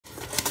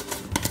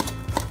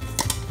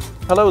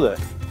Hello there.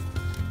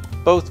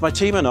 Both my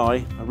team and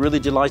I are really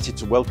delighted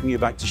to welcome you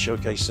back to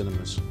Showcase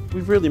Cinemas.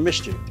 We've really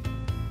missed you.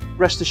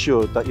 Rest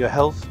assured that your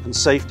health and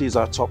safety is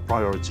our top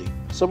priority.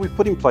 So we've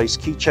put in place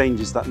key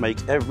changes that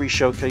make every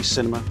Showcase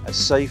cinema as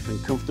safe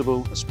and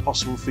comfortable as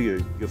possible for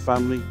you, your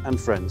family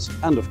and friends,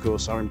 and of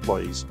course our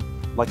employees.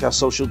 Like our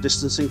social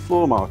distancing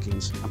floor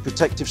markings and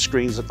protective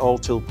screens at all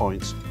till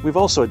points. We've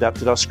also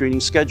adapted our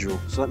screening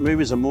schedule so that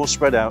movies are more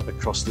spread out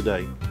across the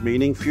day,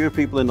 meaning fewer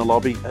people in the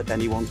lobby at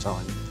any one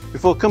time.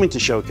 Before coming to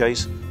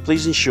Showcase,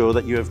 please ensure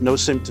that you have no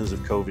symptoms of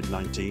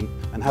COVID-19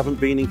 and haven't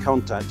been in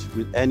contact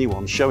with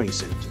anyone showing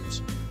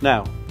symptoms.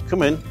 Now,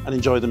 come in and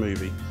enjoy the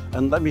movie,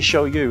 and let me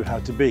show you how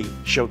to be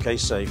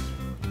Showcase safe.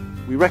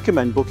 We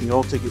recommend booking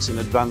all tickets in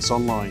advance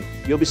online.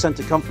 You'll be sent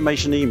a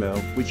confirmation email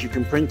which you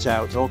can print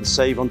out or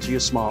save onto your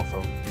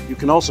smartphone. You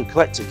can also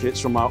collect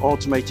tickets from our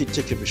automated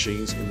ticket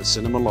machines in the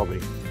cinema lobby.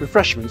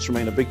 Refreshments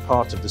remain a big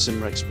part of the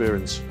cinema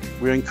experience.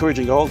 We are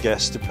encouraging all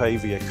guests to pay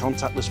via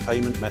contactless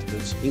payment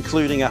methods,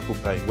 including Apple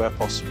Pay where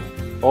possible.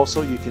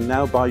 Also, you can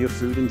now buy your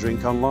food and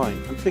drink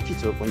online and pick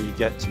it up when you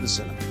get to the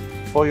cinema.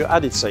 For your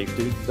added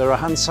safety, there are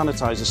hand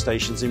sanitizer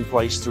stations in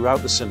place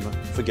throughout the cinema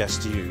for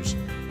guests to use.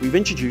 We've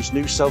introduced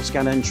new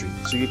self-scan entry,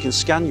 so you can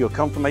scan your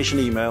confirmation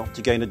email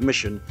to gain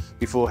admission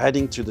before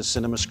heading to the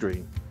cinema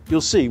screen. You'll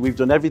see we've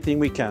done everything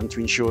we can to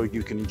ensure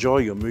you can enjoy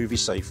your movie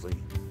safely.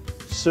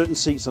 Certain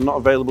seats are not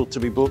available to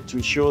be booked to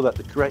ensure that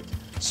the correct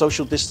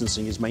social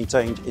distancing is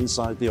maintained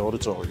inside the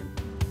auditorium.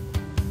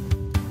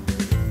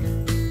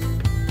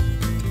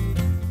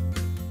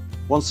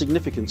 One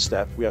significant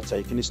step we are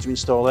taking is to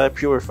install air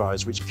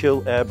purifiers which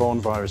kill airborne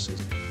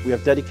viruses. We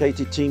have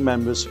dedicated team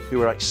members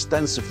who are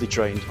extensively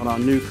trained on our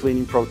new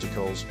cleaning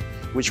protocols,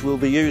 which will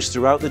be used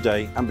throughout the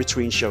day and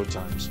between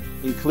showtimes,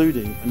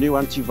 including a new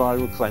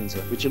antiviral cleanser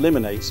which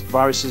eliminates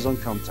viruses on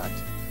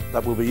contact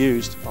that will be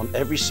used on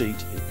every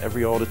seat in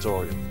every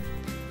auditorium.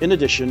 In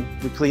addition,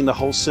 we clean the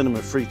whole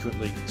cinema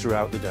frequently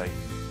throughout the day.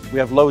 We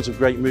have loads of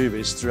great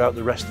movies throughout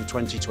the rest of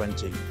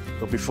 2020,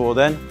 but before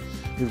then,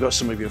 we've got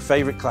some of your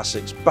favourite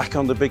classics back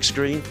on the big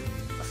screen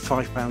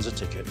for £5 a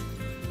ticket.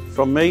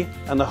 From me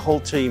and the whole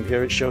team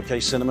here at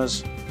Showcase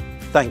Cinemas,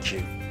 thank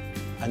you,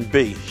 and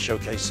be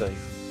Showcase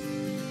safe.